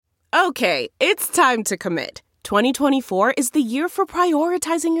Okay, it's time to commit. 2024 is the year for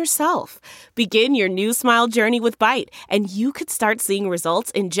prioritizing yourself. Begin your new smile journey with Byte, and you could start seeing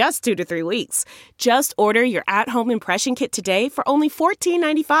results in just 2 to 3 weeks. Just order your at-home impression kit today for only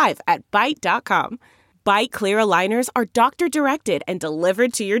 $14.95 at Byte.com. Byte Clear aligners are doctor-directed and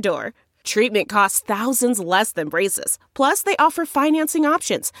delivered to your door. Treatment costs thousands less than braces. Plus, they offer financing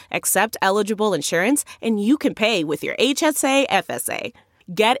options, accept eligible insurance, and you can pay with your HSA, FSA.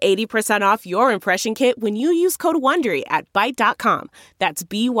 Get 80% off your impression kit when you use code WONDERY at Byte.com. That's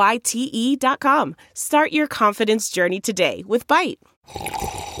BYTE.com. Start your confidence journey today with Byte.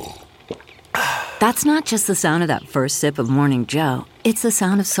 That's not just the sound of that first sip of Morning Joe. It's the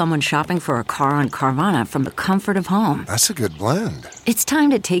sound of someone shopping for a car on Carvana from the comfort of home. That's a good blend. It's time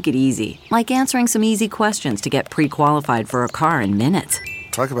to take it easy, like answering some easy questions to get pre-qualified for a car in minutes.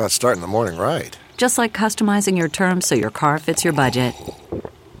 Talk about starting the morning right. Just like customizing your terms so your car fits your budget.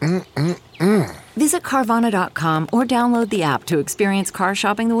 Visit Carvana.com or download the app to experience car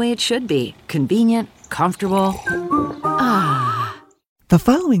shopping the way it should be. Convenient, comfortable. The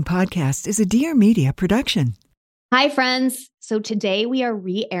following podcast is a Dear Media production. Hi, friends. So today we are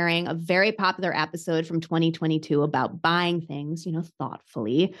re-airing a very popular episode from 2022 about buying things,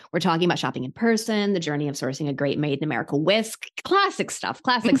 thoughtfully. We're talking about shopping in person, the journey of sourcing a great made in America whisk, classic stuff,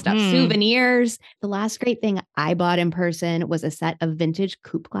 souvenirs. The last great thing I bought in person was a set of vintage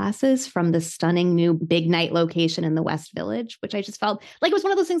coupe glasses from the stunning new Big Night location in the West Village, which I just felt like it was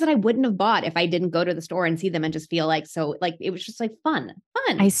one of those things that I wouldn't have bought if I didn't go to the store and see them and just feel like, it was just like fun.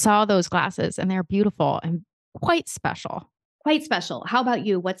 I saw those glasses and they're beautiful and quite special. Quite special. How about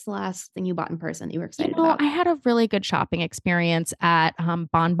you? What's the last thing you bought in person that you were excited about? I had a really good shopping experience at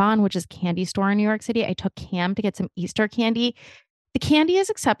Bon Bon, which is a candy store in New York City. I took Cam to get some Easter candy. The candy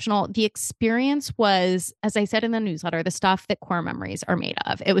is exceptional. The experience was, as I said in the newsletter, the stuff that core memories are made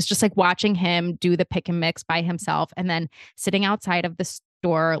of. It was just like watching him do the pick and mix by himself and then sitting outside of the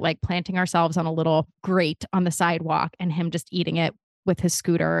store, like planting ourselves on a little grate on the sidewalk and him just eating it with his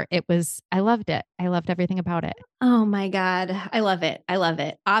scooter. I loved it. I loved everything about it. Oh my God. I love it.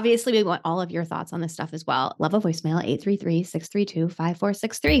 Obviously, we want all of your thoughts on this stuff as well. Love a voicemail,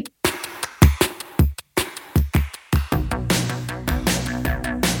 833-632-5463.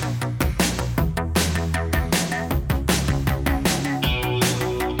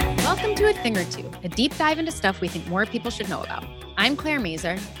 Welcome to A Thing or Two, a deep dive into stuff we think more people should know about. I'm Claire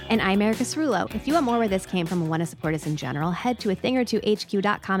Mazer. And I'm Erica Cerullo. If you want more where this came from and want to support us in general, head to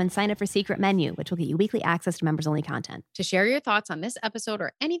athingertwohq.com and sign up for Secret Menu, which will get you weekly access to members-only content. To share your thoughts on this episode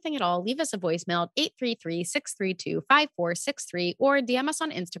or anything at all, leave us a voicemail at 833-632-5463 or DM us on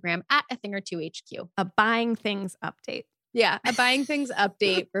Instagram at athingertwohq. A buying things update. Yeah, a buying things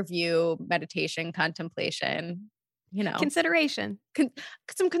update, review, meditation, contemplation. Consideration.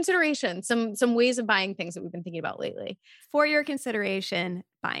 Some consideration, some ways of buying things that we've been thinking about lately. For your consideration,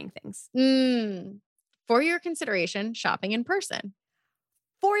 buying things. For your consideration, shopping in person.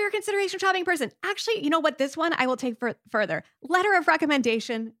 For your consideration, shopping in person. Actually, you know what? This one I will take further. Letter of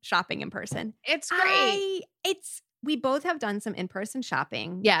recommendation, shopping in person. It's great. We both have done some in-person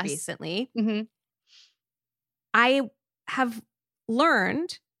shopping recently. Mm-hmm. I have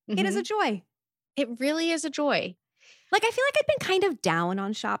learned it is a joy. It really is a joy. Like, I feel like I've been kind of down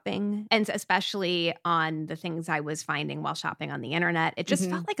on shopping, and especially on the things I was finding while shopping on the internet. It just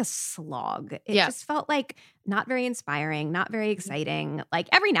felt like a slog. It just felt like not very inspiring, not very exciting. Like,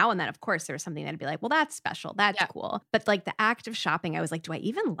 every now and then, of course, there was something that'd be like, well, that's special. That's cool. But like the act of shopping, I was like, do I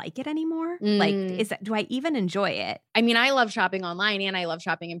even like it anymore? Like, do I even enjoy it? I mean, I love shopping online and I love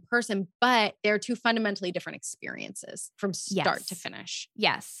shopping in person, but they're two fundamentally different experiences from start to finish.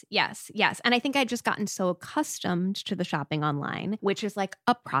 Yes. And I think I'd just gotten so accustomed to the shopping online, which is like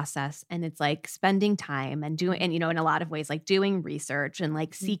a process, and it's like spending time and doing, and in a lot of ways, like doing research and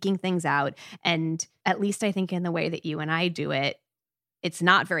like seeking things out. And at least I think in the way that you and I do it, it's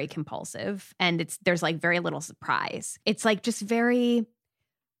not very compulsive, and there's like very little surprise. It's like just very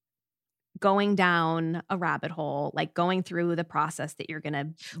going down a rabbit hole, like going through the process that you're going to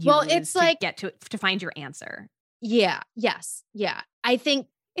use to get to find your answer. Yeah. Yes. Yeah. I think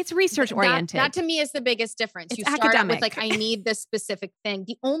it's research oriented. That to me is the biggest difference. It's you academic. start with like, I need this specific thing.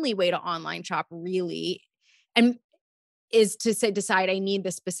 The only way to online shop really is to decide I need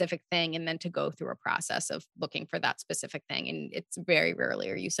this specific thing, and then to go through a process of looking for that specific thing. And it's very rarely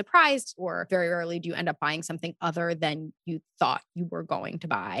are you surprised, or very rarely do you end up buying something other than you thought you were going to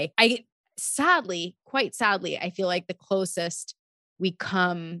buy. Quite sadly, I feel like the closest we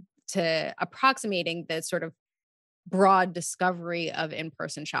come to approximating the sort of broad discovery of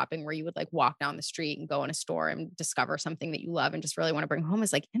in-person shopping where you would like walk down the street and go in a store and discover something that you love and just really want to bring home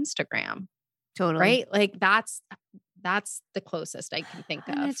is like Instagram, Totally. right? Like that's the closest I can think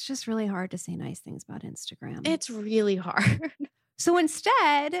And of. it's just really hard to say nice things about Instagram. It's really hard. So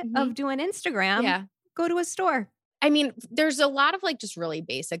instead Mhm. of doing Instagram, Yeah. go to a store. I mean, there's a lot of like just really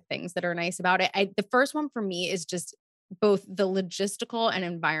basic things that are nice about it. The first one for me is just both the logistical and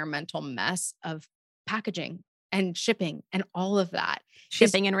environmental mess of packaging and shipping and all of that.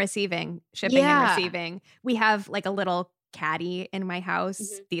 Shipping and receiving. Yeah. We have like a little caddy in my house,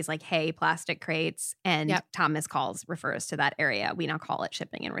 Mhm. these like hay plastic crates, and Yep. Thomas refers to that area. We now call it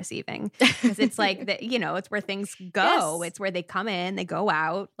shipping and receiving because it's like that, it's where things go. Yes. It's where they come in, they go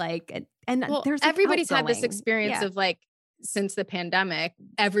out, like, and Well, there's like, everybody's had this outgoing. experience Yeah. of like, since the pandemic,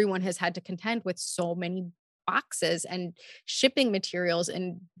 everyone has had to contend with so many boxes and shipping materials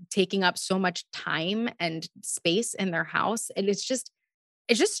and taking up so much time and space in their house. And it's just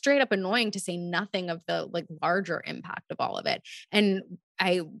straight up annoying, to say nothing of the like larger impact of all of it. And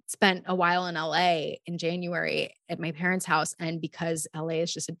I spent a while in LA in January at my parents' house. And because LA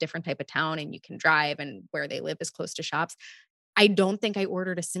is just a different type of town and you can drive and where they live is close to shops, I don't think I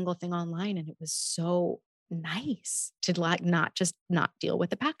ordered a single thing online. And it was so nice to like not deal with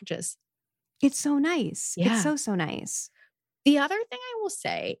the packages. It's so nice. Yeah. It's so nice. The other thing I will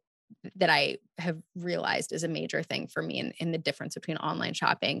say that I have realized is a major thing for me in the difference between online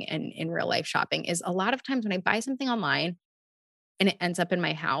shopping and in real life shopping is a lot of times when I buy something online and it ends up in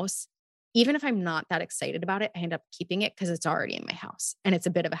my house, even if I'm not that excited about it, I end up keeping it because it's already in my house and it's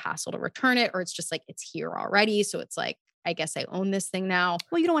a bit of a hassle to return it, or it's just like, it's here already. So it's like, I guess I own this thing now.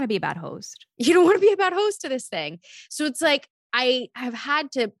 Well, you don't want to be a bad host. You don't want to be a bad host to this thing. So it's like, I have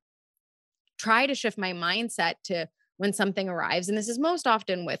had to try to shift my mindset to when something arrives, and this is most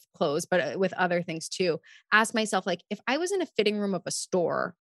often with clothes, but with other things too, ask myself, like, if I was in a fitting room of a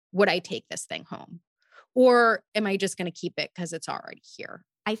store, would I take this thing home? Or am I just going to keep it because it's already here?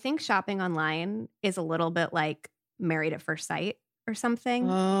 I think shopping online is a little bit like Married at First Sight or something,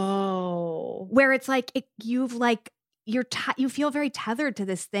 Oh, where it's like you feel very tethered to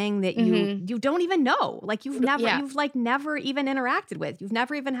this thing that you don't even know, like you've never even interacted with, you've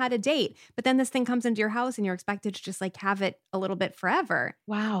never even had a date, but then this thing comes into your house and you're expected to just like have it a little bit forever.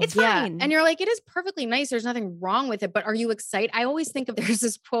 wow. It's yeah. fine. And you're like, it is perfectly nice. There's nothing wrong with it, but are you excited? I always think of, there's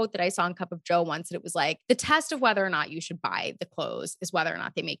this quote that I saw in Cup of Joe once, and it was like, the test of whether or not you should buy the clothes is whether or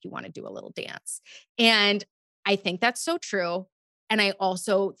not they make you want to do a little dance. And I think that's so true. And I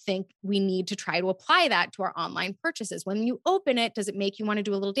also think we need to try to apply that to our online purchases. When you open it, does it make you want to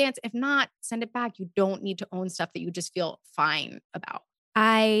do a little dance? If not, send it back. You don't need to own stuff that you just feel fine about.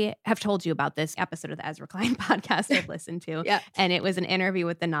 I have told you about this episode of the Ezra Klein podcast I've listened to. Yeah. And it was an interview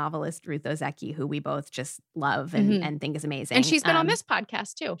with the novelist Ruth Ozeki, who we both just love and think is amazing. And she's been on this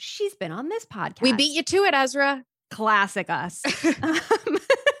podcast too. She's been on this podcast. We beat you to it, Ezra. Classic us.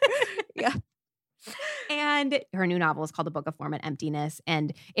 Yeah. And her new novel is called The Book of Form and Emptiness.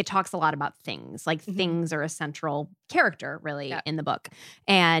 And it talks a lot about things. Like things are a central character, really, in the book.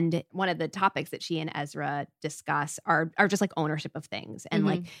 And one of the topics that she and Ezra discuss are just like ownership of things. And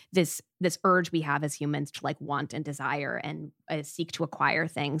like this urge we have as humans to like want and desire and seek to acquire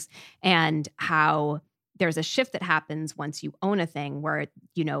things. And how there's a shift that happens once you own a thing where,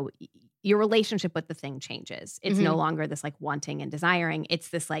 your relationship with the thing changes. It's no longer this like wanting and desiring. It's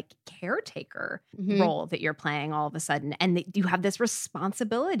this like caretaker role that you're playing all of a sudden. And you have this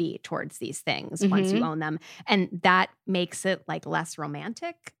responsibility towards these things once you own them. And that makes it like less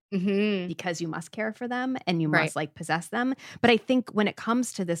romantic because you must care for them and you must like possess them. But I think when it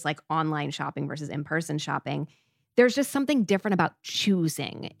comes to this like online shopping versus in-person shopping, there's just something different about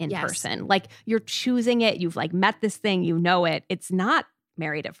choosing in person. Like you're choosing it. You've like met this thing, you know it. It's not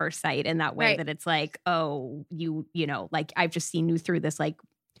Married at First Sight in that way that it's like, oh, you know, like I've just seen you through this like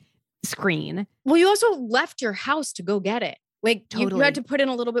screen. Well, you also left your house to go get it. Like Totally. you had to put in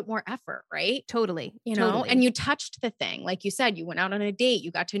a little bit more effort, right? Totally. You know, and you touched the thing. Like you said, you went out on a date,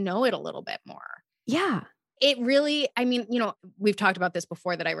 you got to know it a little bit more. Yeah. It really, I mean, we've talked about this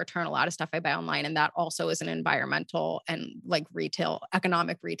before, that I return a lot of stuff I buy online, and that also is an environmental and like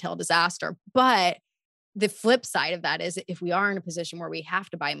economic retail disaster. But the flip side of that is, if we are in a position where we have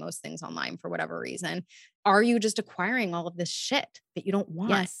to buy most things online for whatever reason, are you just acquiring all of this shit that you don't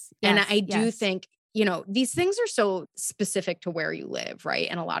want? Yes. And I do think, these things are so specific to where you live, right?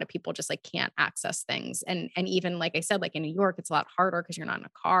 And a lot of people just like can't access things. And even like I said, like in New York, it's a lot harder because you're not in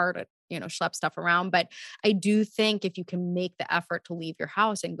a car to, schlep stuff around. But I do think if you can make the effort to leave your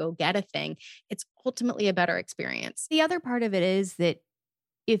house and go get a thing, it's ultimately a better experience. The other part of it is that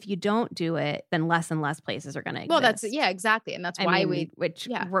if you don't do it, then less and less places are going to exist. Well, that's exactly. And that's why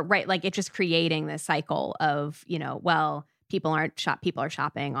right. Like it's just creating this cycle of, people are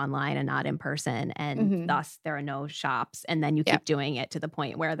shopping online and not in person. And thus there are no shops. And then you keep doing it to the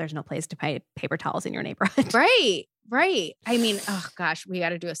point where there's no place to buy paper towels in your neighborhood. Right. I mean, oh gosh, we got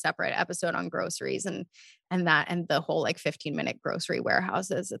to do a separate episode on groceries and the whole like 15-minute grocery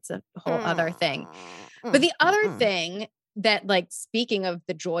warehouses. It's a whole other thing. But the other thing that, like, speaking of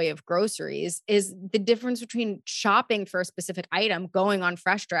the joy of groceries, is the difference between shopping for a specific item, going on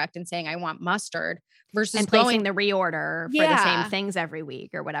Fresh Direct and saying, I want mustard, versus placing the reorder for the same things every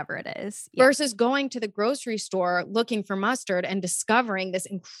week or whatever it is. Versus going to the grocery store looking for mustard and discovering this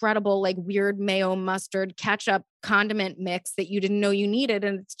incredible, like, weird mayo mustard ketchup condiment mix that you didn't know you needed,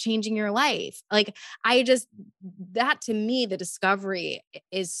 and it's changing your life. Like, that to me, the discovery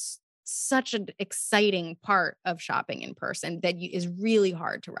is such an exciting part of shopping in person that is really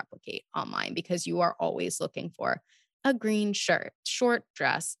hard to replicate online, because you are always looking for a green shirt, short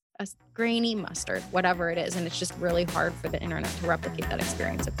dress, a grainy mustard, whatever it is. And it's just really hard for the internet to replicate that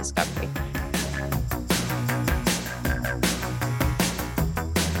experience of discovery.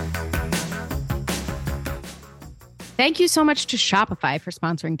 Thank you so much to Shopify for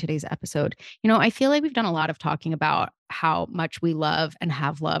sponsoring today's episode. I feel like we've done a lot of talking about how much we love and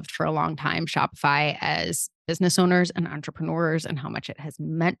have loved for a long time Shopify as business owners and entrepreneurs, and how much it has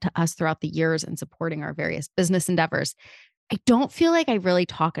meant to us throughout the years in supporting our various business endeavors. I don't feel like I really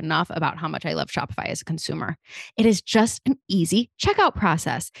talk enough about how much I love Shopify as a consumer. It is just an easy checkout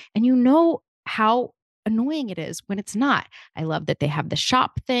process, and how annoying it is when it's not. I love that they have the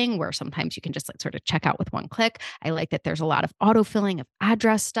shop thing where sometimes you can just like sort of check out with one click. I like that there's a lot of autofilling of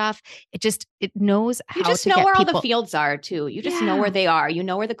address stuff. It knows how to get people. You just know where all the fields are too. You just know where they are. You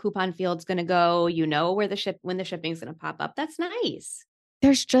know where the coupon field's going to go. You know where when the shipping's going to pop up. That's nice.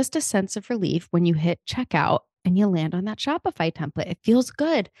 There's just a sense of relief when you hit checkout and you land on that Shopify template. It feels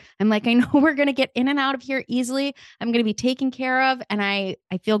good. I'm like, I know we're going to get in and out of here easily. I'm going to be taken care of. And I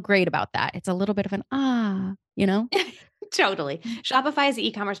feel great about that. It's a little bit of an, Totally. Shopify is the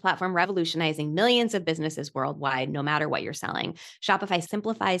e-commerce platform revolutionizing millions of businesses worldwide, no matter what you're selling. Shopify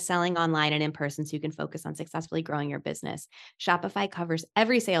simplifies selling online and in person so you can focus on successfully growing your business. Shopify covers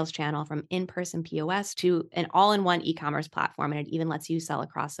every sales channel from in-person POS to an all-in-one e-commerce platform, and it even lets you sell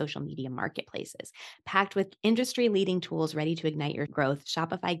across social media marketplaces. Packed with industry-leading tools ready to ignite your growth,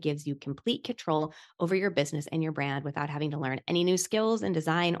 Shopify gives you complete control over your business and your brand without having to learn any new skills in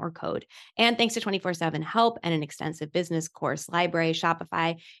design or code. And thanks to 24/7 help and an extensive business course library,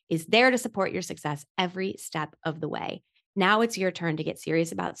 Shopify is there to support your success every step of the way. Now it's your turn to get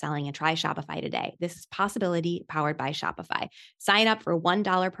serious about selling and try Shopify today. This is Possibility powered by Shopify. Sign up for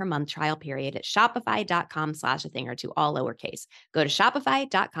 $1 per month trial period at shopify.com/a-thing-or-two, all lowercase. Go to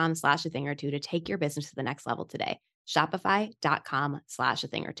shopify.com/a-thing-or-two to take your business to the next level today.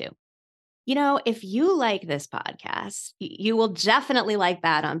 Shopify.com/a-thing-or-two. If you like this podcast, you will definitely like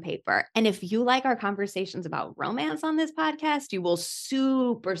Bad on Paper. And if you like our conversations about romance on this podcast, you will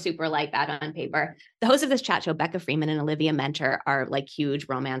super, super like Bad on Paper. The hosts of this chat show, Becca Freeman and Olivia Mentor, are like huge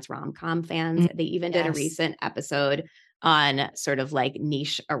romance rom-com fans. They even did a recent episode on sort of like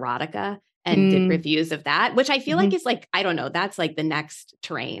niche erotica and did reviews of that, which I feel like is like, I don't know, that's like the next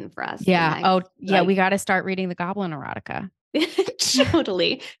terrain for us. Yeah. We got to start reading the Goblin erotica.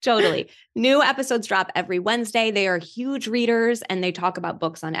 Totally. New episodes drop every Wednesday. They are huge readers and they talk about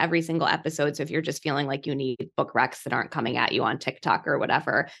books on every single episode. So if you're just feeling like you need book recs that aren't coming at you on TikTok or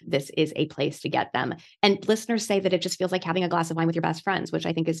whatever, this is a place to get them. And listeners say that it just feels like having a glass of wine with your best friends, which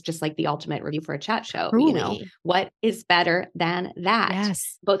I think is just like the ultimate review for a chat show. Truly. What is better than that?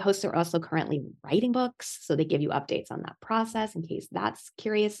 Yes. Both hosts are also currently writing books. So they give you updates on that process in case that's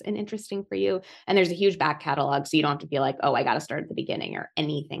curious and interesting for you. And there's a huge back catalog. So you don't have to be like, oh, I got to start at the beginning or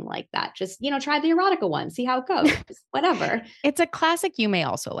anything like that. Just, try the erotica one, see how it goes, whatever. It's a classic you may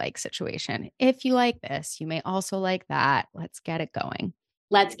also like situation. If you like this, you may also like that. Let's get it going.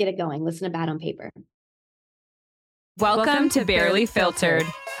 Let's get it going. Listen to Bad on Paper. Welcome to Barely Filtered,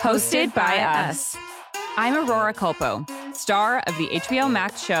 hosted by us. I'm Aurora Culpo, star of the HBO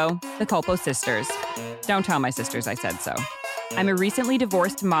Max show, The Culpo Sisters. Don't tell my sisters I said so. I'm a recently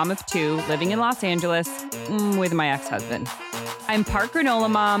divorced mom of 2 living in Los Angeles with my ex-husband. I'm part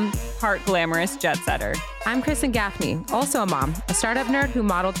granola mom, part glamorous jet setter. I'm Kristen Gaffney, also a mom, a startup nerd who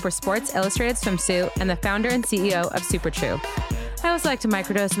modeled for Sports Illustrated Swimsuit and the founder and CEO of Super True. I also like to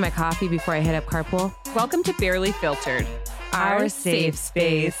microdose my coffee before I hit up carpool. Welcome to Barely Filtered, our safe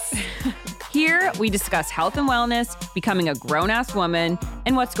space. Here, we discuss health and wellness, becoming a grown-ass woman,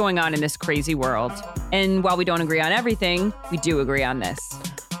 and what's going on in this crazy world. And while we don't agree on everything, we do agree on this.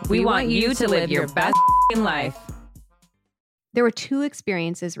 We want you to live your best life. There were 2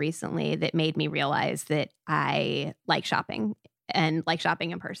 experiences recently that made me realize that I like shopping and like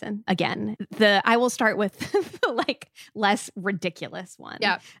shopping in person again. I will start with the like less ridiculous one,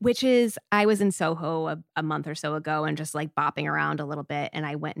 which is I was in Soho a month or so ago and just like bopping around a little bit, and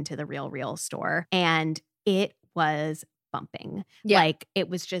I went into the Real store and it was bumping. Like it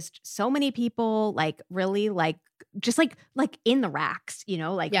was just so many people, like really like just like in the racks, you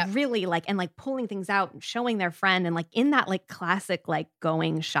know, like really like, and like pulling things out and showing their friend, and like in that like classic like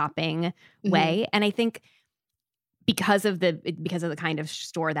going shopping way. And I think because of the kind of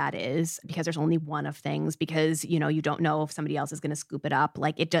store that is, because there's only one of things, because, you know, you don't know if somebody else is going to scoop it up.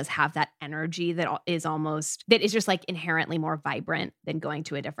 Like it does have that energy that is just like inherently more vibrant than going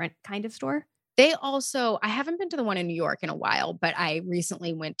to a different kind of store. They also, I haven't been to the one in New York in a while, but I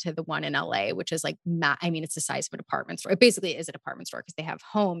recently went to the one in LA, which is like, it's the size of a department store. It basically is a department store because they have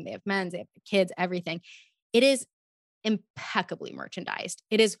home, they have men's, they have kids, everything. It is impeccably merchandised.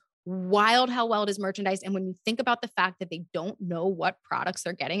 It is wild how well it is merchandised. And when you think about the fact that they don't know what products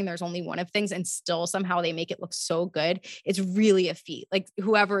they're getting, and there's only one of things, and still somehow they make it look so good, it's really a feat. Like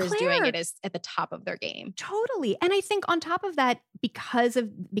whoever is doing it is at the top of their game. Totally. And I think on top of that, because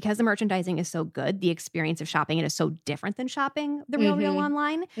the merchandising is so good, the experience of shopping it is so different than shopping the Real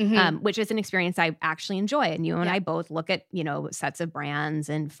online, which is an experience I actually enjoy. And you and I both look at, you know, sets of brands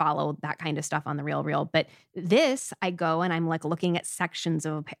and follow that kind of stuff on the Real. But this, I go and I'm like looking at sections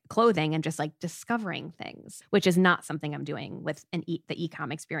of clothing and just like discovering things, which is not something I'm doing with the e-com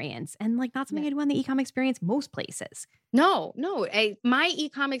experience, and like not something I do on the e-com experience most places. No, my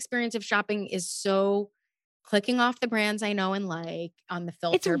e-com experience of shopping is so clicking off the brands I know and like on the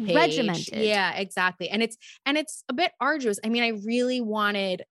filter page. It's regimented. Yeah, exactly. And it's a bit arduous. I mean, I really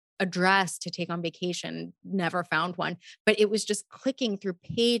wanted a dress to take on vacation, never found one, but it was just clicking through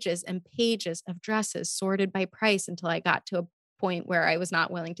pages and pages of dresses sorted by price until I got to a point where I was not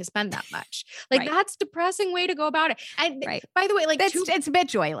willing to spend that much. Like that's a depressing way to go about it. And by the way, like it's a bit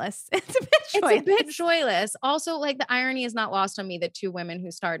joyless. It's a bit joyless. Also, like the irony is not lost on me that 2 women who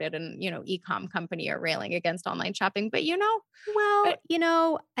started an, you know, e-com company are railing against online shopping, but you know, you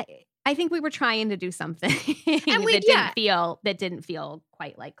know, I think we were trying to do something and that didn't feel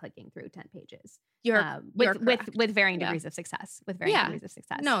quite like clicking through 10 pages. With varying degrees of success.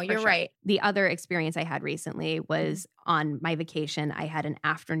 No, you're right. The other experience I had recently was on my vacation. I had an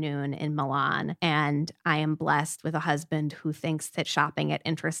afternoon in Milan, and I am blessed with a husband who thinks that shopping at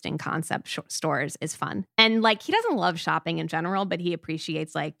interesting concept stores is fun. And like, he doesn't love shopping in general, but he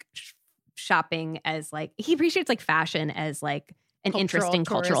appreciates like shopping as like, he appreciates like fashion as like an interesting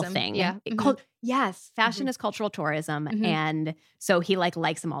cultural thing. Yeah. Yes. Fashion is cultural tourism. And so he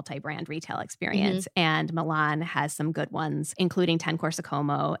likes a multi-brand retail experience. And Milan has some good ones, including Ten Corso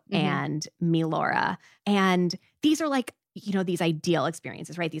Como and Milora. And these are like, you know, these ideal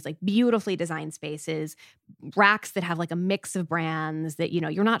experiences, right? These like beautifully designed spaces, racks that have like a mix of brands that, you know,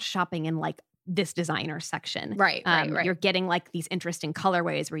 you're not shopping in like this designer section. Right. You're getting like these interesting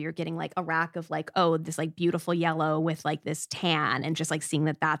colorways where you're getting like a rack of like, oh, this like beautiful yellow with like this tan, and just like seeing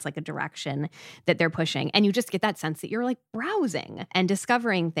that that's like a direction that they're pushing. And you just get that sense that you're like browsing and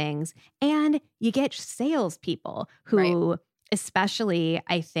discovering things. And you get salespeople who, especially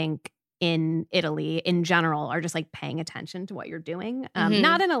I think in Italy in general, are just like paying attention to what you're doing.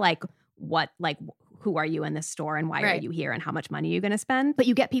 Not in a like, who are you in this store and why are you here and how much money are you going to spend? But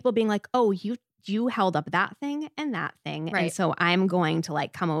you get people being like, oh, you held up that thing and that thing. Right. And so I'm going to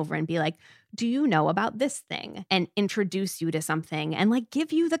like come over and be like, do you know about this thing? And introduce you to something and like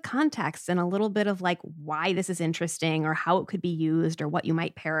give you the context and a little bit of like why this is interesting or how it could be used or what you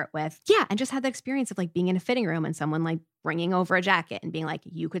might pair it with. Yeah. And just had the experience of like being in a fitting room and someone like bringing over a jacket and being like,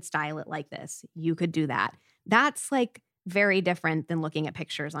 you could style it like this. You could do that. That's like very different than looking at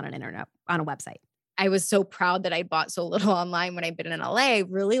pictures on a website. I was so proud that I bought so little online when I've been in LA. I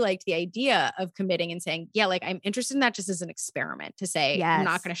really liked the idea of committing and saying, yeah, like I'm interested in that just as an experiment to say, I'm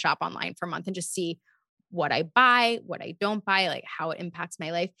not going to shop online for a month and just see what I buy, what I don't buy, like how it impacts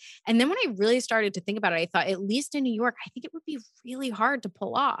my life. And then when I really started to think about it, I thought, at least in New York, I think it would be really hard to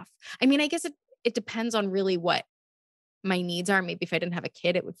pull off. I mean, I guess it depends on really what my needs are. Maybe if I didn't have a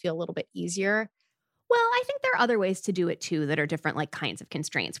kid, it would feel a little bit easier. Well, I think there are other ways to do it too that are different, like kinds of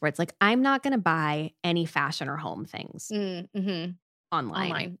constraints where it's like, I'm not going to buy any fashion or home things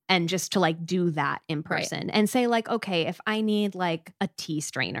online. And just to like do that in person and say like, okay, if I need like a tea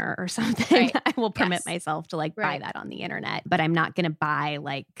strainer or something, I will permit myself to like buy that on the internet, but I'm not going to buy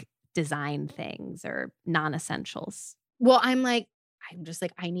like design things or non-essentials. Well, I'm just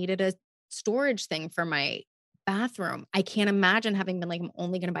like, I needed a storage thing for my bathroom. I can't imagine having been like, I'm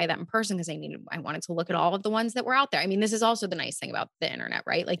only going to buy that in person because I wanted to look at all of the ones that were out there. I mean, this is also the nice thing about the internet,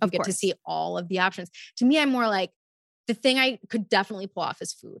 right? Like you get to see all of the options. To me, I'm more like, the thing I could definitely pull off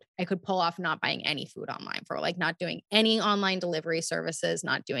is food. I could pull off not buying any food online, for like not doing any online delivery services,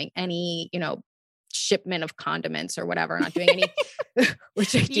 not doing any, shipment of condiments or whatever, not doing any,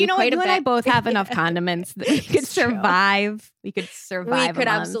 which I do quite a bit. You and I both have enough condiments that we could survive. We could survive. We could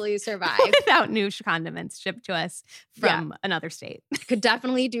absolutely survive without new condiments shipped to us from another state. Could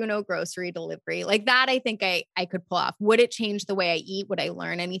definitely do no grocery delivery. Like that, I think I could pull off. Would it change the way I eat? Would I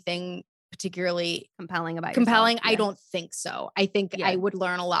learn anything particularly compelling about compelling? Yourself? I don't think so. I think I would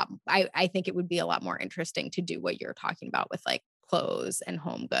learn a lot. I think it would be a lot more interesting to do what you're talking about with like clothes and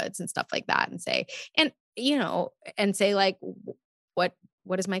home goods and stuff like that, and say, like, what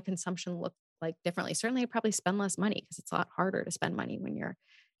does my consumption look like differently? Certainly I'd probably spend less money because it's a lot harder to spend money when you're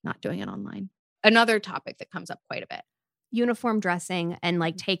not doing it online. Another topic that comes up quite a bit. Uniform dressing and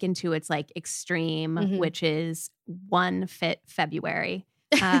like taken to its like extreme, which is One Fit February.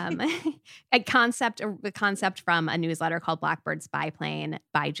 A concept from a newsletter called Blackbird Spy Plane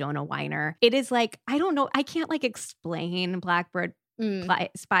by Jonah Weiner. It is like, I don't know, I can't like explain Blackbird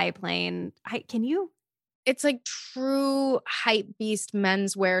Spy Plane. Can you? It's like true hype beast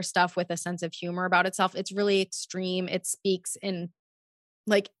menswear stuff with a sense of humor about itself. It's really extreme. It speaks in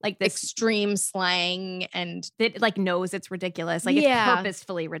like this extreme slang, and it like knows it's ridiculous. Like it's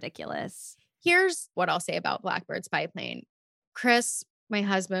purposefully ridiculous. Here's what I'll say about Blackbird Spy Plane. Chris, my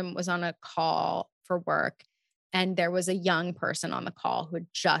husband, was on a call for work, and there was a young person on the call who had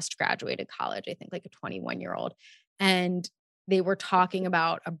just graduated college, I think like a 21-year-old. And they were talking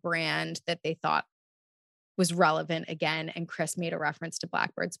about a brand that they thought was relevant again. And Chris made a reference to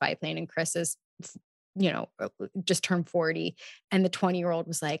Blackbird Spy Plane, and Chris is, just turned 40. And the 20-year-old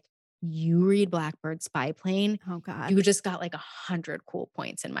was like, you read Blackbird Spy Plane? Oh God. You just got like 100 cool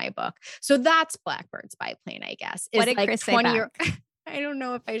points in my book. So that's Blackbird Spy Plane, I guess. What did Chris say back? I don't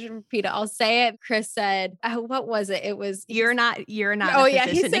know if I should repeat it. I'll say it. Chris said, what was it? It was, you're not in a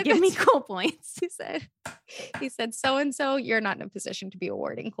position to give me cool points. He said, so-and-so, you're not in a position to be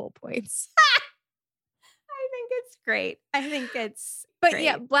awarding cool points. I think it's great. But great.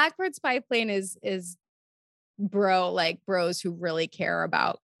 Yeah, Blackbird Spy Plane is bros who really care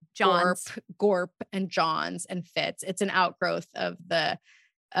about Gorp and Johns and fits. It's an outgrowth of the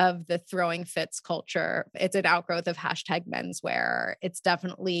throwing fits culture. It's an outgrowth of #menswear. It's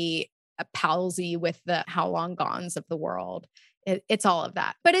definitely a palsy with the how long gones of the world. It's all of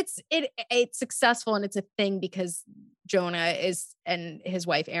that, but it's successful, and it's a thing because Jonah and his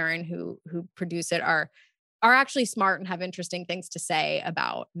wife Erin, who produce it, are actually smart and have interesting things to say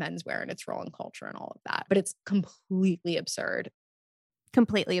about menswear and its role in culture and all of that. But it's completely absurd.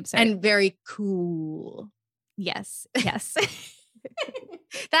 And very cool. Yes.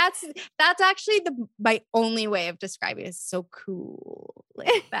 That's actually my only way of describing it. Is so cool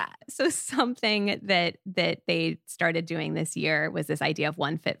like that. So something that they started doing this year was this idea of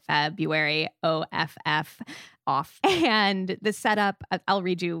One Fit February, OFF, off. And the setup, I'll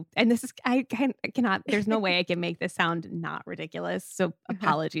read you. And this is, I cannot, there's no way I can make this sound not ridiculous. So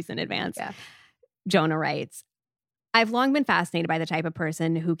apologies in advance. Yeah. Jonah writes, I've long been fascinated by the type of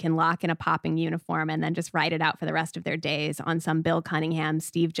person who can lock in a popping uniform and then just ride it out for the rest of their days on some Bill Cunningham,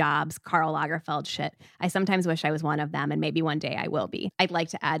 Steve Jobs, Karl Lagerfeld shit. I sometimes wish I was one of them, and maybe one day I will be. I'd like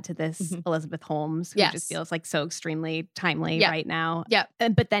to add to this Elizabeth Holmes, who just feels like so extremely timely right now. Yeah.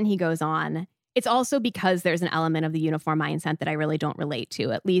 But then he goes on. It's also because there's an element of the uniform mindset that I really don't relate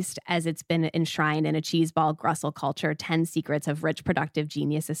to, at least as it's been enshrined in a cheeseball Grussel culture, 10 Secrets of Rich Productive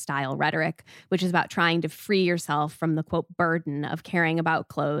Geniuses style rhetoric, which is about trying to free yourself from the, quote, burden of caring about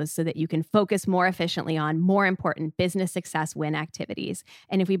clothes so that you can focus more efficiently on more important business success win activities.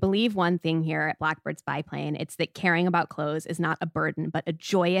 And if we believe one thing here at Blackbird Spy Plane, it's that caring about clothes is not a burden, but a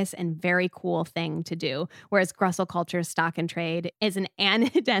joyous and very cool thing to do. Whereas Grussel culture's stock and trade is an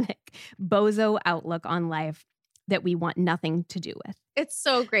anhedonic, bozo outlook on life that we want nothing to do with. It's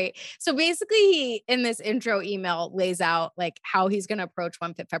so great. So basically he, in this intro email, lays out like how he's going to approach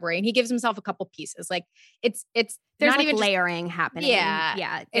One Fit February, and he gives himself a couple pieces. Like it's there's not like even layering happening.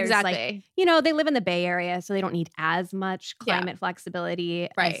 Yeah, There's exactly. Like, they live in the Bay Area, so they don't need as much climate flexibility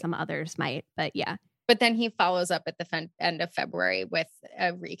as some others might. But yeah. But then he follows up at the end of February with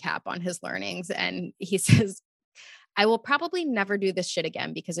a recap on his learnings. And he says, I will probably never do this shit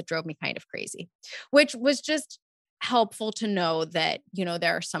again because it drove me kind of crazy, which was just helpful to know that,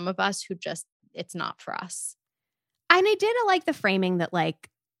 there are some of us who just, it's not for us. And I did like the framing that like,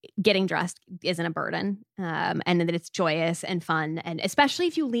 getting dressed isn't a burden, and that it's joyous and fun, and especially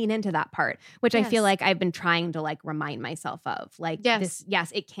if you lean into that part, which I feel like I've been trying to like remind myself of, like this.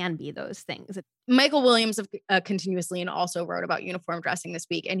 Yes, it can be those things. Michael Williams of Continuous Lean also wrote about uniform dressing this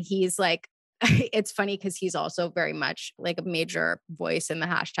week, and he's like, it's funny because he's also very much like a major voice in the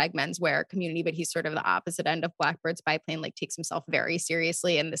hashtag menswear community, but he's sort of the opposite end of Blackbird's biplane, like takes himself very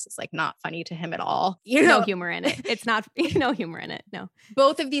seriously. And this is like not funny to him at all. You know, no humor in it. It's not, no humor in it. No.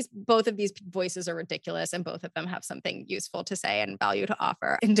 Both of these voices are ridiculous, and both of them have something useful to say and value to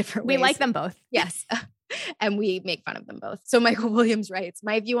offer in different ways. We like them both. Yes. And we make fun of them both. So Michael Williams writes,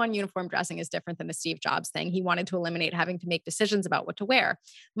 my view on uniform dressing is different than the Steve Jobs thing. He wanted to eliminate having to make decisions about what to wear.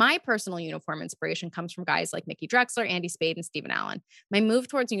 My personal uniform inspiration comes from guys like Mickey Drexler, Andy Spade, and Stephen Allen. My move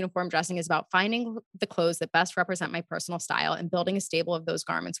towards uniform dressing is about finding the clothes that best represent my personal style and building a stable of those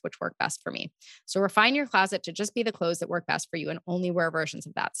garments which work best for me. So refine your closet to just be the clothes that work best for you and only wear versions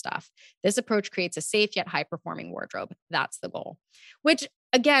of that stuff. This approach creates a safe yet high-performing wardrobe. That's the goal. Which,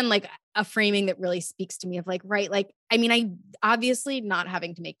 again, like a framing that really speaks to me of like, right. Like, I mean, I obviously not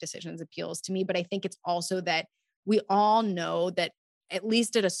having to make decisions appeals to me, but I think it's also that we all know that at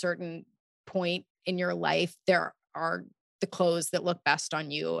least at a certain point in your life, there are the clothes that look best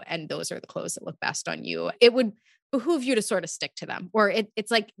on you. And those are the clothes that look best on you. It would behoove you to sort of stick to them, or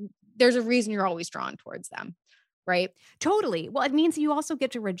it's like, there's a reason you're always drawn towards them. Right. Totally. Well, it means you also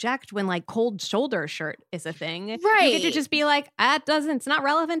get to reject when like cold shoulder shirt is a thing. Right. You get to just be like, it's not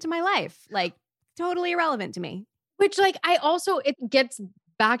relevant to my life. Like totally irrelevant to me. Which like, it gets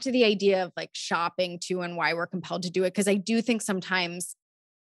back to the idea of like shopping too and why we're compelled to do it. Cause I do think sometimes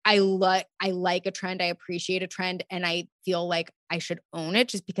I like a trend. I appreciate a trend, and I feel like I should own it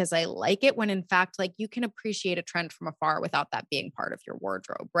just because I like it, when in fact, like you can appreciate a trend from afar without that being part of your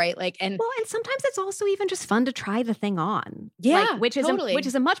wardrobe. Right. Like, and sometimes it's also even just fun to try the thing on. Yeah. Like, which totally.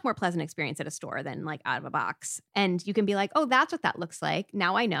 is a much more pleasant experience at a store than like out of a box. And you can be like, oh, that's what that looks like.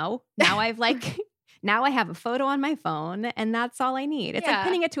 Now I know. Now I've like, now I have a photo on my phone and that's all I need. It's like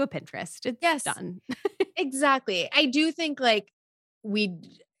pinning it to a Pinterest. It's done. Exactly. I do think like we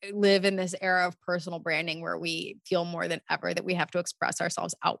live in this era of personal branding where we feel more than ever that we have to express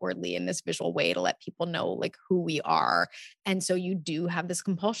ourselves outwardly in this visual way to let people know like who we are. And so you do have this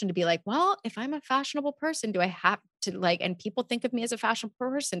compulsion to be like, well, if I'm a fashionable person, do I have to like, and people think of me as a fashionable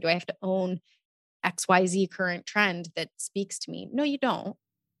person, do I have to own XYZ current trend that speaks to me? No, you don't.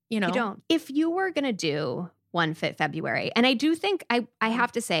 You know, you don't. If you were going to do One Fit February, and I do think I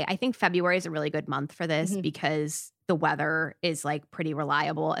have to say, I think February is a really good month for this because the weather is like pretty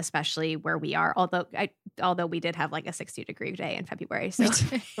reliable, especially where we are. Although we did have like a 60-degree day in February. So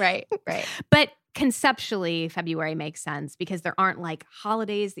right. But conceptually, February makes sense because there aren't like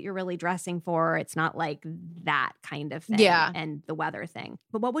holidays that you're really dressing for. It's not like that kind of thing. Yeah. And the weather thing.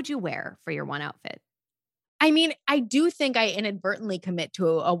 But what would you wear for your one outfit? I mean, I do think I inadvertently commit to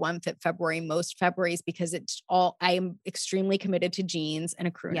a One Fit February most Februarys because I am extremely committed to jeans and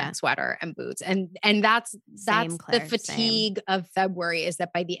a crew neck sweater and boots. And that's Claire, the fatigue of February, is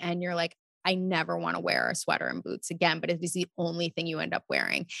that by the end you're like, I never want to wear a sweater and boots again, but it is the only thing you end up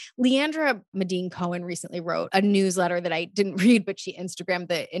wearing. Leandra Medine Cohen recently wrote a newsletter that I didn't read, but she Instagrammed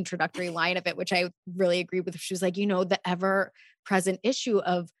the introductory line of it, which I really agree with. She was like, the ever present issue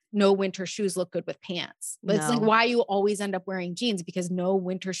of no winter shoes look good with pants. But it's like why you always end up wearing jeans, because no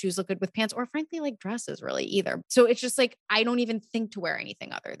winter shoes look good with pants, or frankly, like dresses really either. So it's just like, I don't even think to wear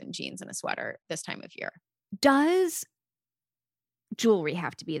anything other than jeans and a sweater this time of year. Does jewelry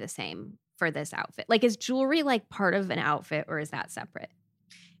have to be the same for this outfit? Like, is jewelry like part of an outfit, or is that separate?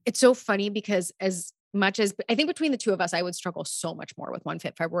 It's so funny because as much as I think between the two of us, I would struggle so much more with One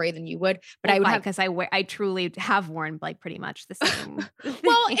Fit February than you would, but I would have, because I truly have worn like pretty much the same.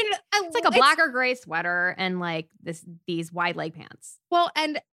 Well, it's like a black or gray sweater and like these wide leg pants. Well,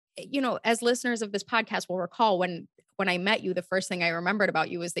 and as listeners of this podcast will recall, when I met you, the first thing I remembered about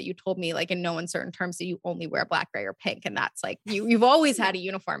you was that you told me, like, in no uncertain terms, that you only wear black, gray, or pink. And that's like, you've always had a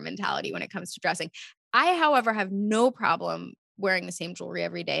uniform mentality when it comes to dressing. I, however, have no problem wearing the same jewelry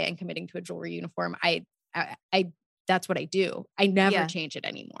every day and committing to a jewelry uniform. I that's what I do. I never change it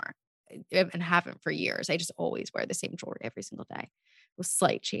anymore, and haven't for years. I just always wear the same jewelry every single day with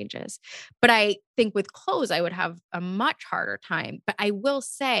slight changes. But I think with clothes, I would have a much harder time. But I will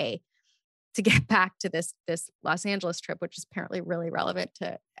say, to get back to this Los Angeles trip, which is apparently really relevant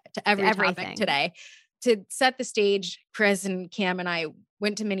to every topic today, to set the stage, Chris and Cam and I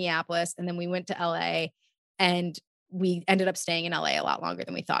went to Minneapolis, and then we went to LA, and we ended up staying in LA a lot longer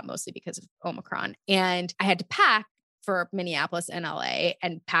than we thought, mostly because of Omicron. And I had to pack for Minneapolis and LA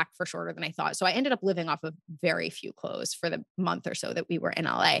and packed for shorter than I thought. So I ended up living off of very few clothes for the month or so that we were in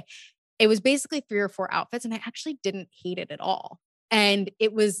LA. It was basically 3 or 4 outfits, and I actually didn't hate it at all. And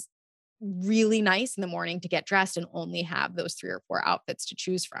it was really nice in the morning to get dressed and only have those 3 or 4 outfits to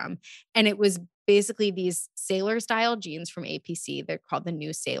choose from. And it was basically these sailor style jeans from APC. They're called the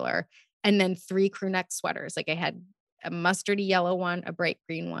New Sailor. And then 3 crew neck sweaters. Like I had a mustardy yellow one, a bright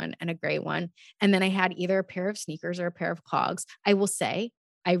green one, and a gray one. And then I had either a pair of sneakers or a pair of clogs. I will say,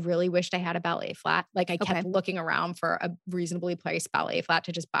 I really wished I had a ballet flat. Like I kept looking around for a reasonably priced ballet flat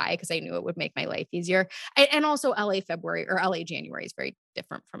to just buy because I knew it would make my life easier. And also LA February or LA January is very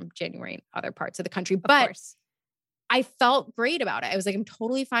different from January in other parts of the country. But I felt great about it. I was like, I'm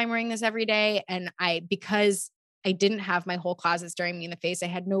totally fine wearing this every day. And because I didn't have my whole closet staring me in the face, I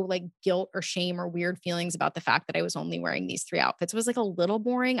had no like guilt or shame or weird feelings about the fact that I was only wearing these 3 outfits. It was like a little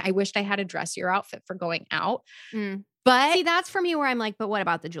boring. I wished I had a dressier outfit for going out. But see, that's for me where I'm like, but what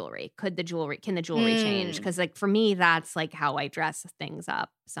about the jewelry? Can the jewelry change? Because like for me, that's like how I dress things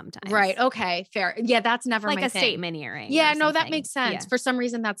up sometimes. Right. Okay. Fair. Yeah. That's never like my a thing. statement earring. Yeah. No, that makes sense. Yeah. For some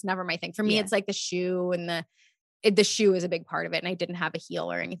reason, that's never my thing. For me, it's like the shoe and the shoe is a big part of it. And I didn't have a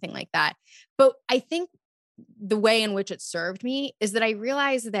heel or anything like that. But I think the way in which it served me is that I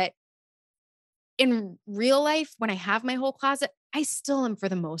realized that in real life, when I have my whole closet, I still am for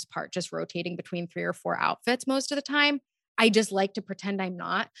the most part just rotating between 3 or 4 outfits most of the time. I just like to pretend I'm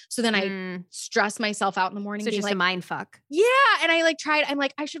not. So then I stress myself out in the morning. So just like, a mind fuck. Yeah. And I like tried, I'm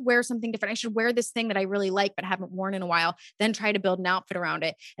like, I should wear something different. I should wear this thing that I really like, but haven't worn in a while, then try to build an outfit around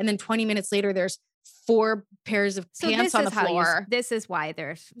it. And then 20 minutes later, there's 4 pairs of pants on the floor. This is why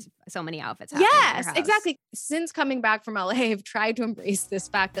there's so many outfits. Yes, exactly. Since coming back from LA, I've tried to embrace this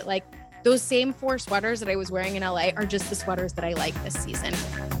fact that like those same 4 sweaters that I was wearing in LA are just the sweaters that I like this season.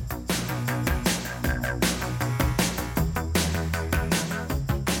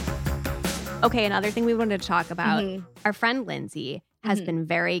 Okay, another thing we wanted to talk about, our friend Lindsay has been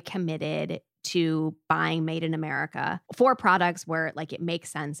very committed to buying made in America for products where like it makes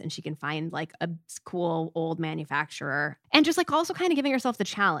sense and she can find like a cool old manufacturer and just like also kind of giving herself the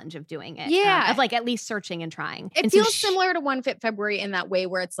challenge of doing it. Yeah. Of like at least searching and trying. It feels similar to One Fit February in that way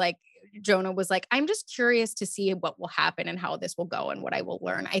where it's like, Jonah was like, I'm just curious to see what will happen and how this will go and what I will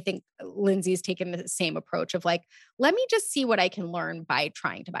learn. I think Lindsay's taken the same approach of like, let me just see what I can learn by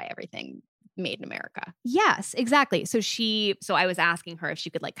trying to buy everything made in America. Yes, exactly. So I was asking her if she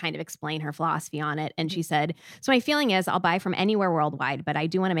could like kind of explain her philosophy on it. And she said, so my feeling is I'll buy from anywhere worldwide, but I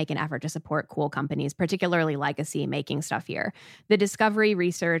do want to make an effort to support cool companies, particularly Legacy, making stuff here. The discovery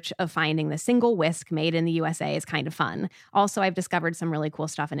research of finding the single whisk made in the USA is kind of fun. Also, I've discovered some really cool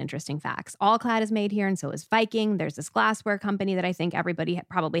stuff and interesting facts. All Clad is made here and so is Viking. There's this glassware company that I think everybody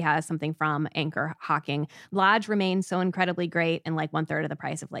probably has something from, Anchor Hawking. Lodge remains so incredibly great and like 1/3 of the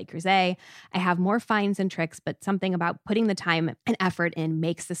price of Le Creuset. I have more finds and tricks, but something about putting the time and effort in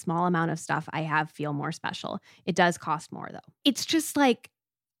makes the small amount of stuff I have feel more special. It does cost more though. It's just like,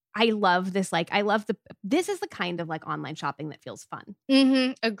 I love this. Like, this is the kind of like online shopping that feels fun.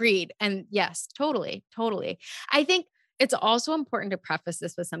 Agreed. And yes, totally. I think it's also important to preface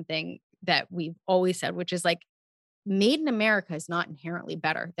this with something that we've always said, which is like, made in America is not inherently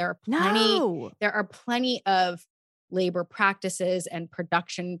better. There are plenty of labor practices and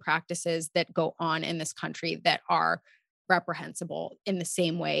production practices that go on in this country that are reprehensible in the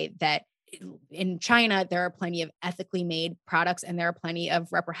same way that in China, there are plenty of ethically made products and there are plenty of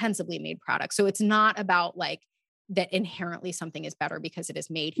reprehensibly made products. So it's not about like that inherently something is better because it is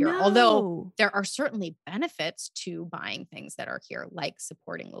made here. Although there are certainly benefits to buying things that are here, like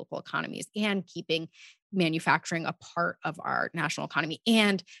supporting local economies and keeping manufacturing a part of our national economy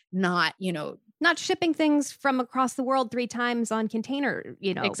and not shipping things from across the world 3 times on container,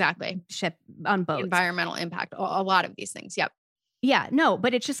 exactly, ship on boats. Environmental impact, a lot of these things. Yep. Yeah, no,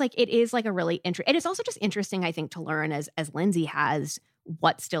 but it's just like, it is like a really it is also just interesting, I think, to learn as Lindsay has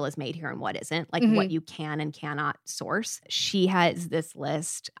what still is made here and what isn't, like what you can and cannot source. She has this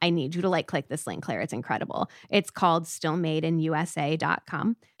list. I need you to like click this link, Claire. It's incredible. It's called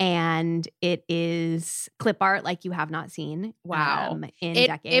stillmadeinusa.com. And it is clip art like you have not seen in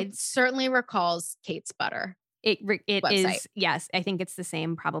decades. It certainly recalls Kate's Butter. It is, yes. I think it's the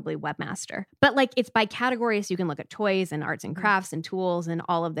same, probably Webmaster. But like it's by categories. So you can look at toys and arts and crafts and tools and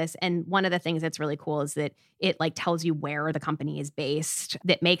all of this. And one of the things that's really cool is that it like tells you where the company is based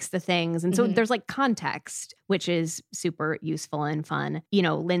that makes the things. And so there's like context, which is super useful and fun.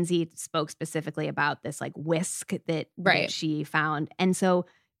 Lindsay spoke specifically about this like whisk that she found. And so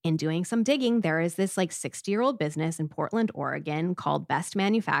in doing some digging, there is this like 60-year-old business in Portland, Oregon called Best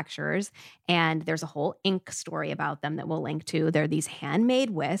Manufacturers. And there's a whole Inc. story about them that we'll link to. They're these handmade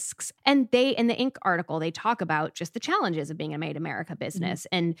whisks. And in the Inc. article, they talk about just the challenges of being a Made America business.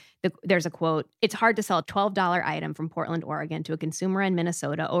 And there's a quote, "It's hard to sell a $12 item from Portland, Oregon to a consumer in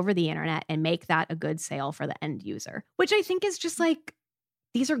Minnesota over the internet and make that a good sale for the end user," which I think is just like,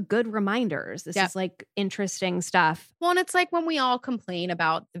 these are good reminders. This is like interesting stuff. Well, and it's like when we all complain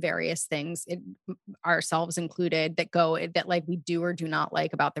about the various things, ourselves included, that like we do or do not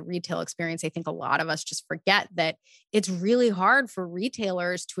like about the retail experience. I think a lot of us just forget that it's really hard for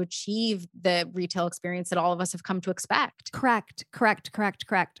retailers to achieve the retail experience that all of us have come to expect. Correct.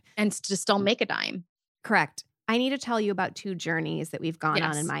 And to still make a dime. Correct. I need to tell you about 2 journeys that we've gone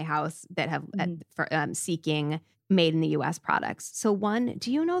on in my house that have seeking made in the US products. So one,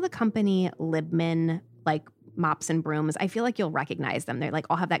 do you know the company Libman, like mops and brooms? I feel like you'll recognize them. They're like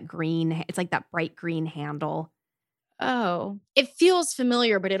all have that green, it's like that bright green handle. Oh, it feels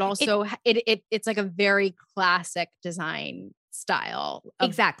familiar, but it also, it's like a very classic design style.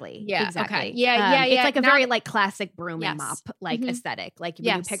 Exactly. Yeah. Exactly. Okay. Yeah. It's like a very like classic broom and Yes. mop like aesthetic. Like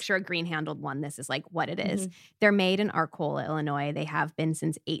when you picture a green handled one, this is like what it is. They're made in Arcola, Illinois. They have been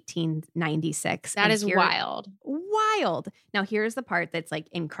since 1896. That is wild. Wild. Now here's the part that's like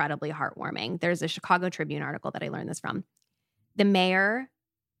incredibly heartwarming. There's a Chicago Tribune article that I learned this from. The mayor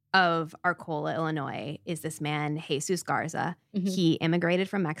of Arcola, Illinois, is this man, Jesus Garza. He immigrated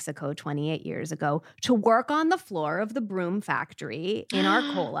from Mexico 28 years ago to work on the floor of the broom factory in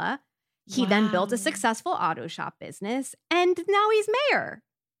Arcola. He then built a successful auto shop business, and now he's mayor.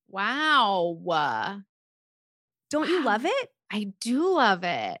 Wow. Don't you love it? I do love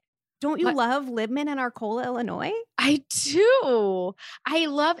it. Don't you love Libman and Arcola, Illinois? I do. I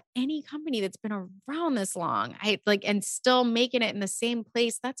love any company that's been around this long. And still making it in the same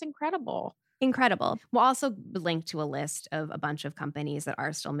place. That's incredible. Incredible. We'll also link to a list of a bunch of companies that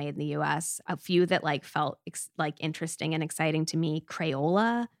are still made in the US. A few that like felt like interesting and exciting to me.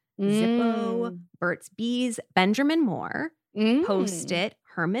 Crayola, Zippo, Burt's Bees, Benjamin Moore, Post-it,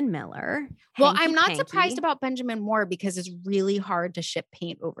 Herman Miller. Well, I'm not surprised about Benjamin Moore because it's really hard to ship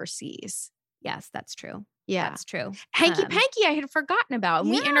paint overseas. Yes, that's true. Yeah. That's true. Hanky Panky, I had forgotten about.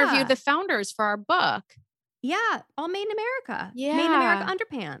 We interviewed the founders for our book. Yeah, all made in America. Yeah. Made in America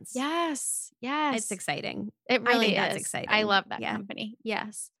underpants. Yes. It's exciting. It really is. That's exciting. I love that company.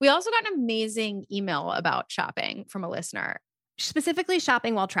 Yes. We also got an amazing email about shopping from a listener. Specifically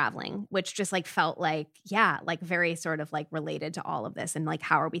shopping while traveling, which just like felt like, like very sort of like related to all of this and like,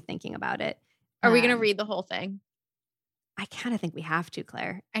 how are we thinking about it? Are we going to read the whole thing? I kind of think we have to,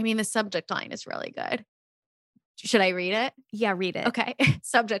 Claire. I mean, the subject line is really good. Should I read it? Yeah, read it. Okay.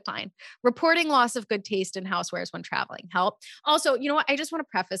 Subject line: reporting loss of good taste in housewares when traveling. Help. Also, you know what? I just want to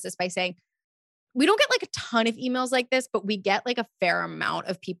preface this by saying we don't get like a ton of emails like this, but we get like a fair amount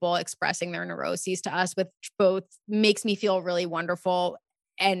of people expressing their neuroses to us, which both makes me feel really wonderful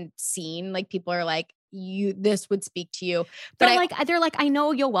and seen. Like people are like, this would speak to you. But they're like, I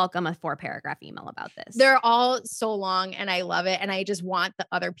know you'll welcome a 4-paragraph email about this. They're all so long and I love it. And I just want the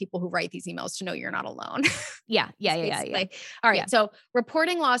other people who write these emails to know you're not alone. Yeah. All right. So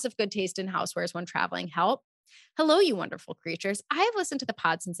reporting loss of good taste in housewares when traveling. Help. Hello, you wonderful creatures. I have listened to the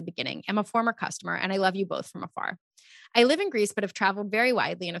pod since the beginning. I'm a former customer and I love you both from afar. I live in Greece, but have traveled very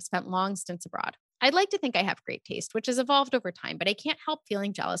widely and have spent long stints abroad. I'd like to think I have great taste, which has evolved over time, but I can't help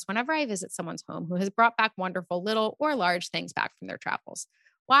feeling jealous whenever I visit someone's home who has brought back wonderful little or large things back from their travels.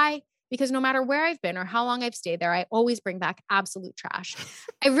 Why? Because no matter where I've been or how long I've stayed there, I always bring back absolute trash.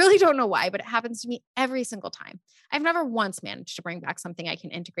 I really don't know why, but it happens to me every single time. I've never once managed to bring back something I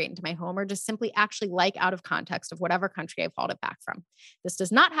can integrate into my home or just simply actually like out of context of whatever country I've hauled it back from. This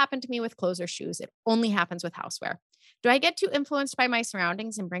does not happen to me with clothes or shoes. It only happens with houseware. Do I get too influenced by my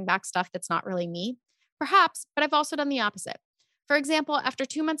surroundings and bring back stuff that's not really me? Perhaps, but I've also done the opposite. For example, after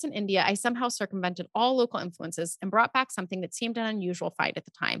 2 months in India, I somehow circumvented all local influences and brought back something that seemed an unusual find at